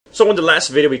So in the last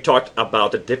video we talked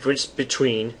about the difference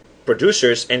between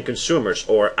producers and consumers,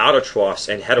 or autotrophs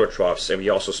and heterotrophs, and we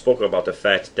also spoke about the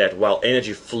fact that while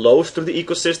energy flows through the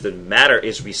ecosystem, matter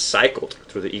is recycled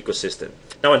through the ecosystem.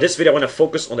 Now in this video I want to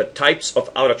focus on the types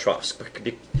of autotrophs.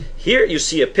 Here you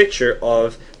see a picture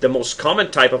of the most common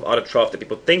type of autotroph that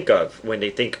people think of when they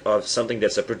think of something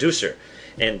that's a producer,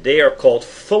 and they are called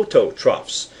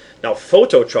phototrophs. Now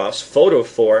phototrophs, photo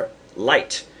for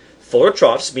light.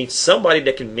 Phototrophs means somebody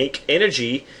that can make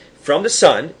energy from the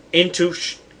sun into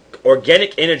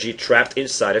organic energy trapped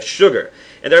inside of sugar.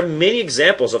 And there are many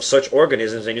examples of such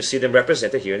organisms, and you see them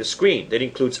represented here on the screen. That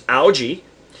includes algae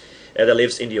that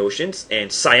lives in the oceans, and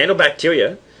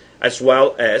cyanobacteria, as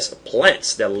well as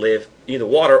plants that live in the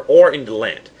water or in the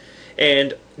land.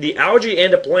 And the algae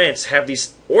and the plants have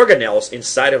these organelles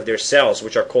inside of their cells,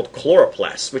 which are called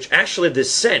chloroplasts, which actually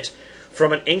descend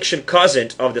from an ancient cousin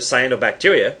of the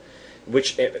cyanobacteria,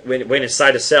 which when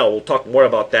inside the cell. We'll talk more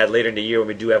about that later in the year when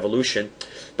we do evolution.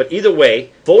 But either way,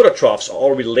 phototrophs are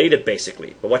all related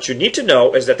basically. But what you need to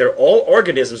know is that they're all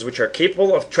organisms which are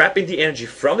capable of trapping the energy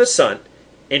from the sun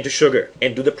into sugar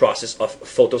and do the process of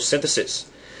photosynthesis.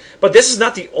 But this is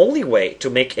not the only way to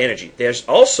make energy. There's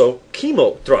also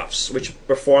chemotrophs, which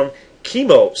perform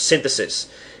chemosynthesis.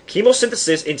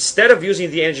 Chemosynthesis, instead of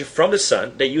using the energy from the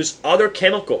sun, they use other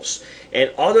chemicals and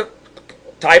other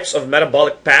types of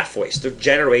metabolic pathways to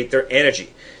generate their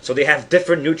energy. So they have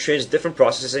different nutrients, different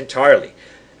processes entirely.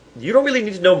 You don't really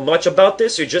need to know much about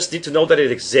this, you just need to know that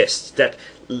it exists, that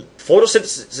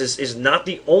photosynthesis is not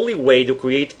the only way to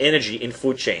create energy in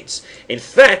food chains. In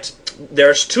fact,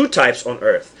 there's two types on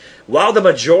Earth. While the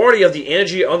majority of the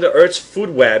energy on the Earth's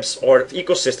food webs or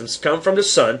ecosystems come from the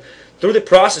sun through the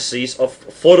processes of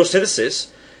photosynthesis,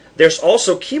 there's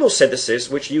also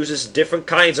chemosynthesis, which uses different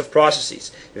kinds of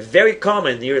processes. Very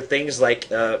common near things like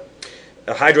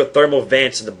hydrothermal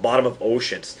vents in the bottom of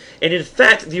oceans. And in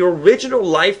fact, the original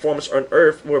life forms on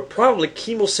Earth were probably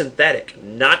chemosynthetic,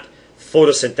 not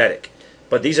photosynthetic.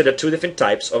 But these are the two different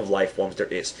types of life forms there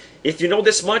is. If you know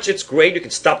this much, it's great. You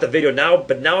can stop the video now.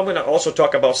 But now I'm going to also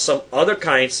talk about some other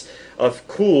kinds of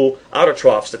cool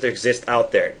autotrophs that exist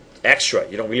out there. Extra.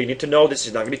 You don't really need to know this.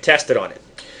 You're not going to be tested on it.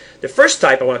 The first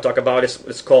type I want to talk about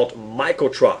is called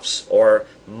Myco-trophs or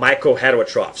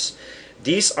Myco-heterotrophs.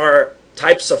 These are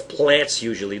types of plants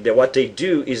usually. What they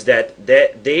do is that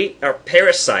they are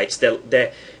parasites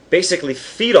that basically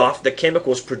feed off the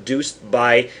chemicals produced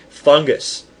by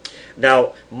fungus.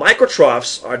 Now,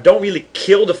 mycotrophs don't really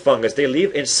kill the fungus. They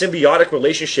live in symbiotic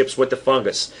relationships with the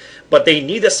fungus. But they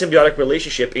need a symbiotic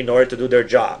relationship in order to do their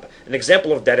job. An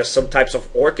example of that is some types of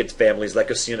orchid families like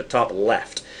you see on the top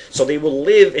left. So they will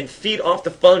live and feed off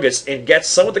the fungus and get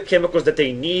some of the chemicals that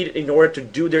they need in order to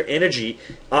do their energy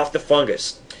off the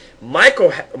fungus.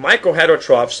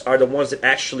 Myco-heterotrophs are the ones that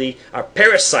actually are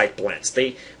parasite plants.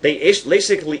 They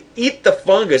basically eat the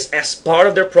fungus as part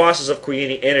of their process of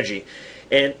creating energy.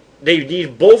 And they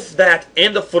need both that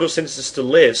and the photosynthesis to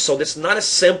live, so it's not as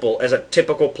simple as a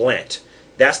typical plant.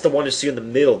 That's the one you see in the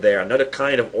middle there, another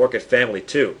kind of orchid family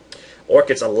too.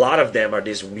 Orchids, a lot of them are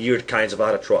these weird kinds of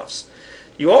autotrophs.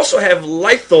 You also have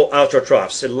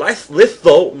litho-autotrophs. And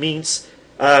litho means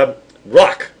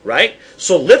rock, right?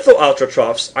 So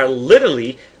litho-autotrophs are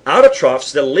literally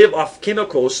autotrophs that live off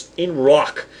chemicals in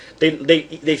rock.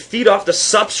 They feed off the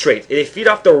substrate. They feed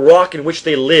off the rock in which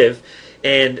they live.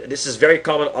 And this is very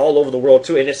common all over the world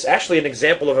too. And it's actually an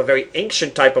example of a very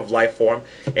ancient type of life form.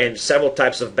 And several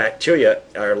types of bacteria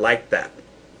are like that.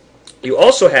 You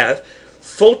also have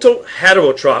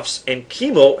photo-heterotrophs and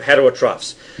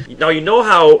chemo-heterotrophs. Now you know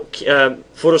how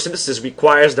photosynthesis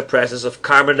requires the presence of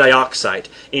carbon dioxide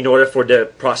in order for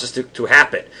the process to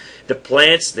happen. The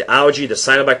plants, the algae, the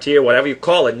cyanobacteria, whatever you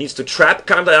call it, needs to trap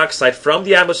carbon dioxide from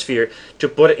the atmosphere to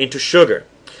put it into sugar.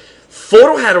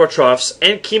 Photoheterotrophs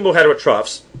and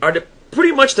chemoheterotrophs are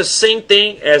pretty much the same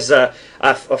thing as a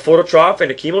phototroph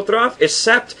and a chemotroph,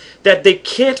 except that they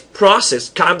can't process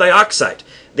carbon dioxide.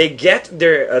 They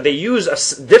use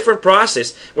a different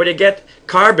process where they get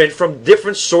carbon from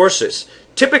different sources,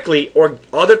 typically or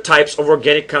other types of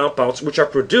organic compounds which are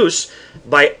produced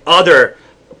by other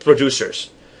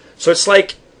producers. So it's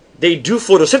like they do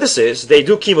photosynthesis, they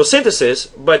do chemosynthesis,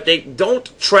 but they don't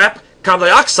trap carbon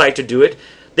dioxide to do it.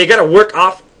 They got to work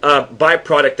off a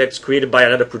byproduct that's created by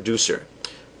another producer.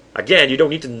 Again, you don't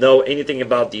need to know anything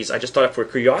about these. I just thought for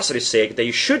curiosity's sake that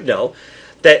you should know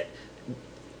that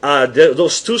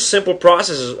those two simple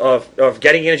processes of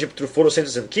getting energy through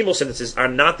photosynthesis and chemosynthesis are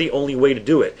not the only way to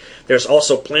do it. There's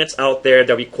also plants out there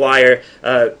that require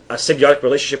a symbiotic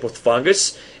relationship with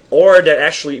fungus. or that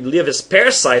actually live as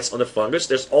parasites on the fungus.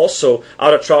 There's also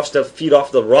autotrophs that feed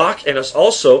off the rock, and there's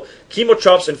also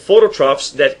chemotrophs and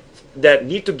phototrophs that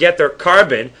need to get their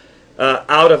carbon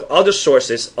out of other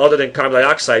sources other than carbon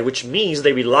dioxide, which means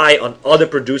they rely on other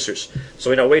producers.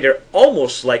 So in a way, they're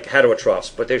almost like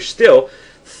heterotrophs, but they're still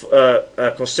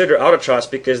considered autotrophs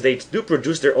because they do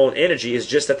produce their own energy. It's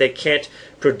just that they can't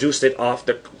produce it off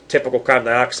the typical carbon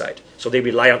dioxide. So they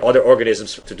rely on other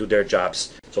organisms to do their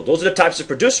jobs. So those are the types of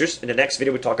producers. In the next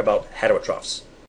video, we talk about heterotrophs.